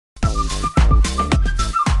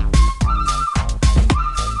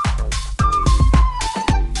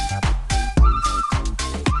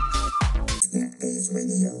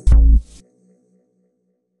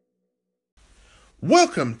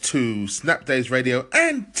Welcome to Snap Days Radio,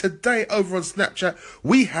 and today over on Snapchat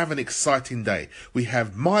we have an exciting day. We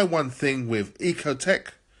have My One Thing with Ecotech.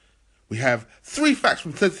 We have 3 facts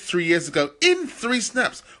from 33 years ago in 3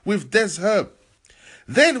 snaps with Des Herb.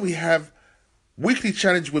 Then we have Weekly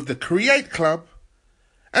Challenge with the Create Club.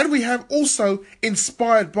 And we have also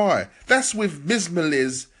Inspired By. That's with Ms.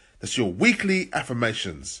 Meliz. That's your weekly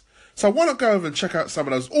affirmations. So why not go over and check out some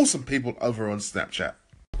of those awesome people over on Snapchat.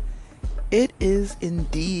 It is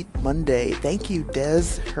indeed Monday. Thank you,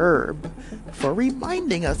 Des Herb, for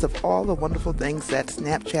reminding us of all the wonderful things that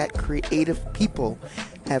Snapchat creative people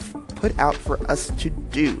have put out for us to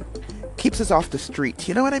do. Keeps us off the streets,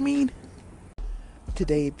 you know what I mean?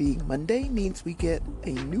 Today being Monday means we get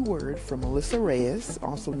a new word from Melissa Reyes,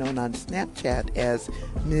 also known on Snapchat as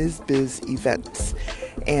Ms. Biz Events.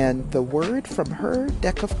 And the word from her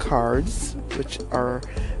deck of cards,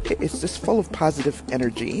 it's just full of positive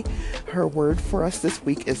energy. Her word for us this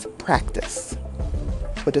week is practice.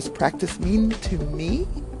 What does practice mean to me?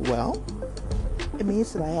 Well, it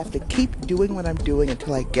means that I have to keep doing what I'm doing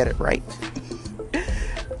until I get it right.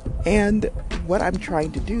 And what I'm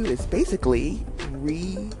trying to do is basically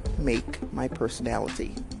remake my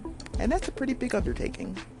personality. And that's a pretty big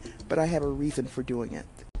undertaking, but I have a reason for doing it.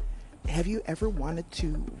 Have you ever wanted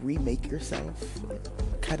to remake yourself?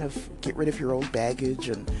 Kind of get rid of your old baggage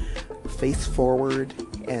and face forward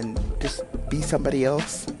and just be somebody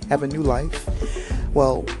else, have a new life?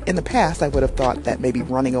 Well, in the past I would have thought that maybe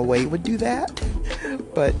running away would do that,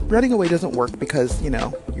 but running away doesn't work because,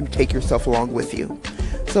 you take yourself along with you.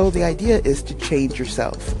 So the idea is to change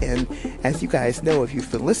yourself. And as you guys know, if you've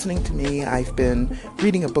been listening to me, I've been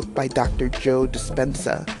reading a book by Dr. Joe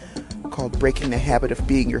Dispenza called Breaking the Habit of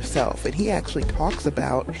Being Yourself. And he actually talks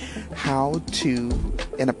about how to,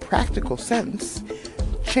 in a practical sense,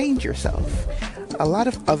 change yourself. A lot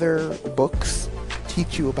of other books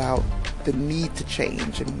teach you about the need to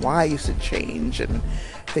change and why you should change, and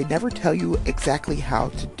they never tell you exactly how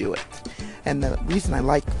to do it. And the reason I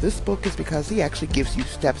like this book is because he actually gives you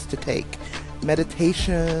steps to take.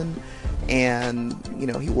 Meditation, and,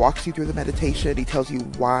 he walks you through the meditation. He tells you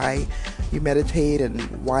why you meditate and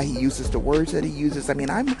why he uses the words that he uses. I mean,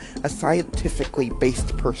 I'm a scientifically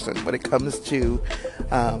based person when it comes to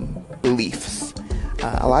beliefs.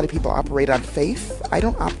 A lot of people operate on faith. I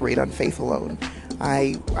don't operate on faith alone.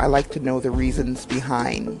 I like to know the reasons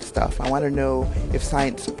behind stuff. I want to know if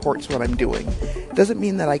science supports what I'm doing. It doesn't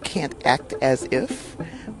mean that I can't act as if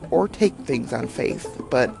or take things on faith,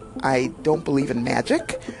 but I don't believe in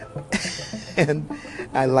magic, and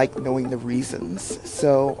I like knowing the reasons.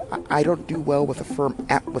 So I don't do well with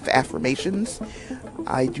affirmations.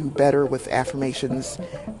 I do better with affirmations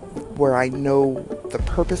where I know the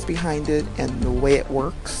purpose behind it and the way it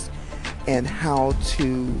works and how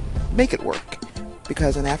to make it work.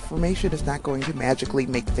 Because an affirmation is not going to magically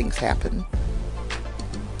make things happen.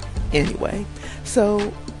 Anyway,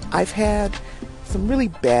 so I've had some really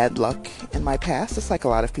bad luck in my past, just like a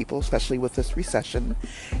lot of people, especially with this recession.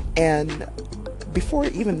 And before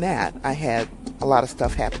even that, I had a lot of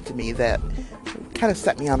stuff happen to me that kind of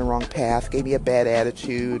set me on the wrong path, gave me a bad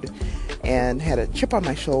attitude, and had a chip on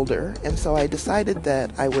my shoulder. And so I decided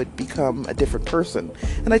that I would become a different person.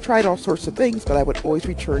 And I tried all sorts of things, but I would always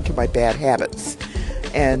return to my bad habits.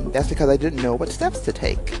 And that's because I didn't know what steps to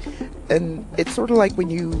take. And it's sort of like when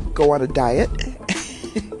you go on a diet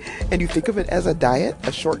and you think of it as a diet,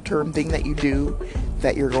 a short-term thing that you do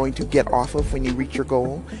that you're going to get off of when you reach your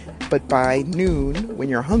goal. But by noon, when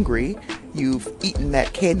you're hungry, you've eaten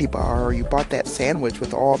that candy bar or you bought that sandwich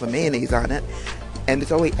with all the mayonnaise on it. And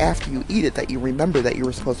it's only after you eat it that you remember that you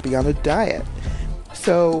were supposed to be on a diet.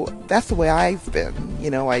 So that's the way I've been.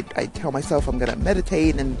 I tell myself I'm going to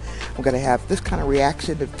meditate and I'm going to have this kind of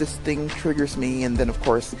reaction if this thing triggers me. And then, of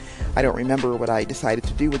course, I don't remember what I decided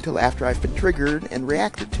to do until after I've been triggered and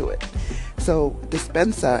reacted to it. So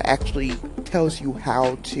Dispenza actually tells you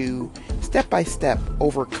how to, step by step,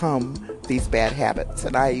 overcome these bad habits.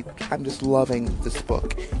 And I'm just loving this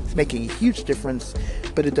book. It's making a huge difference,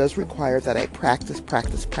 but it does require that I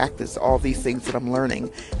practice all these things that I'm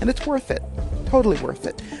learning. And it's worth it. Totally worth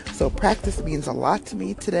it. So practice means a lot to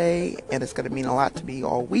me today, and it's going to mean a lot to me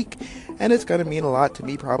all week, and it's going to mean a lot to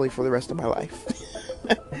me probably for the rest of my life.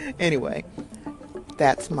 Anyway,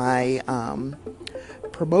 that's my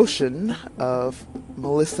promotion of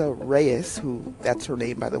Melissa Reyes, that's her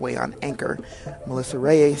name, by the way, on Anchor. Melissa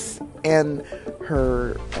Reyes and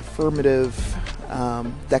her affirmative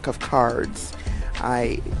deck of cards.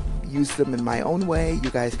 I use them in my own way. You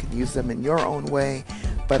guys can use them in your own way.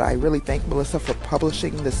 But I really thank Melissa for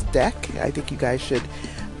publishing this deck. I think you guys should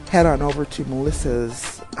head on over to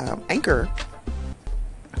Melissa's Anchor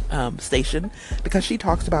station, because she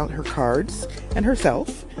talks about her cards and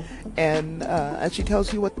herself, and she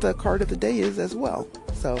tells you what the card of the day is as well.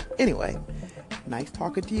 So anyway, nice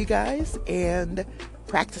talking to you guys, and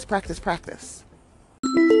practice, practice, practice.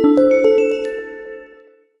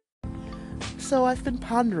 So I've been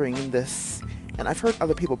pondering this, and I've heard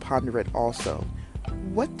other people ponder it also.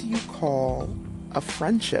 What do you call a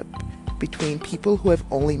friendship between people who have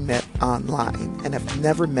only met online and have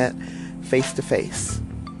never met face to face?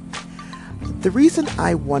 The reason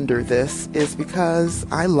I wonder this is because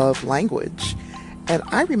I love language. And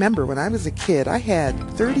I remember when I was a kid, I had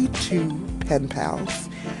 32 pen pals.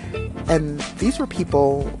 And these were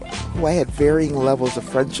people who I had varying levels of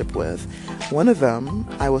friendship with. One of them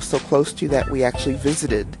I was so close to that we actually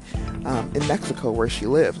visited in Mexico where she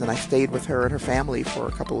lived. And I stayed with her and her family for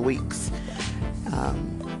a couple of weeks.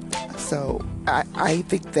 So I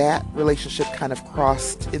think that relationship kind of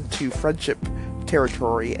crossed into friendship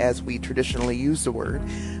territory as we traditionally use the word.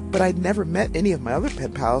 But I'd never met any of my other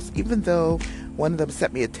pen pals, even though one of them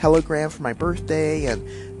sent me a telegram for my birthday, and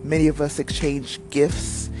many of us exchanged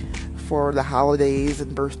gifts for the holidays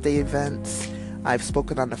and birthday events. I've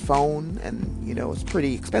spoken on the phone, and it's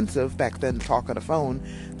pretty expensive back then to talk on the phone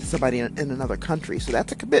to somebody in another country, so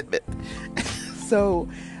that's a commitment. So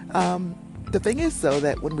the thing is, though,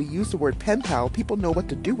 that when we use the word pen pal, people know what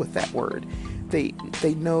to do with that word. They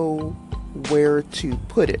know where to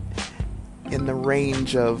put it in the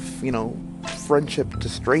range of, friendship to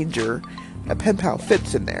stranger. A pen pal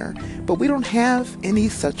fits in there. But we don't have any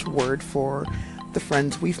such word for the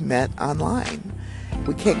friends we've met online.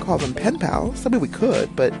 We can't call them pen pals. I mean, we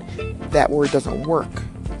could, but that word doesn't work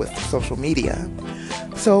with social media.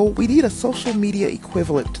 So we need a social media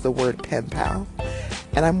equivalent to the word pen pal.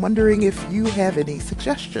 And I'm wondering if you have any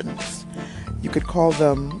suggestions. You could call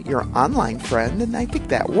them your online friend, and I think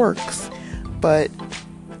that works. But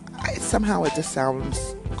somehow it just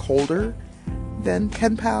sounds colder than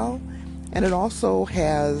pen pal. And it also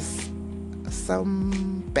has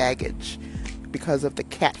some baggage because of the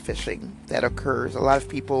catfishing that occurs. A lot of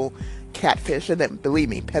people catfish, and then, believe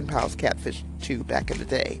me, pen pals catfish too back in the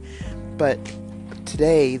day. But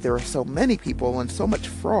today there are so many people and so much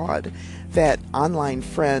fraud that online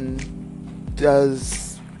friend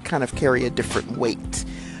does kind of carry a different weight.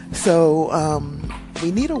 So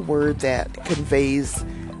we need a word that conveys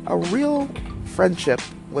a real friendship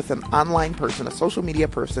with an online person, a social media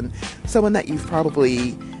person, someone that you've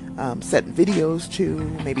probably sent videos to,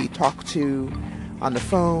 maybe talked to on the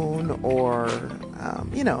phone, or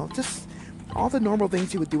just all the normal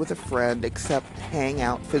things you would do with a friend except hang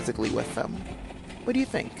out physically with them. What do you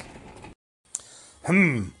think?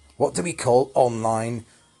 What do we call online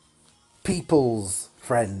people's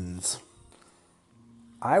friends?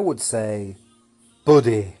 I would say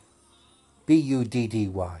buddy.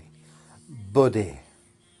 B-U-D-D-Y. Buddy.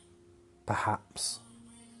 Perhaps.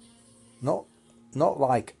 Not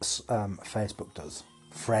like Facebook does.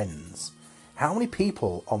 Friends. How many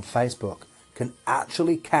people on Facebook can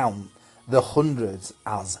actually count the hundreds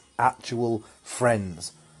as actual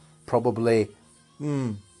friends? Probably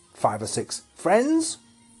 5 or 6 friends,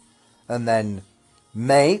 and then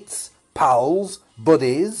mates, pals,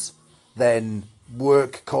 buddies, then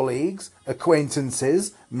work colleagues,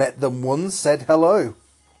 acquaintances, met them once, said hello,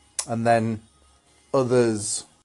 and then others.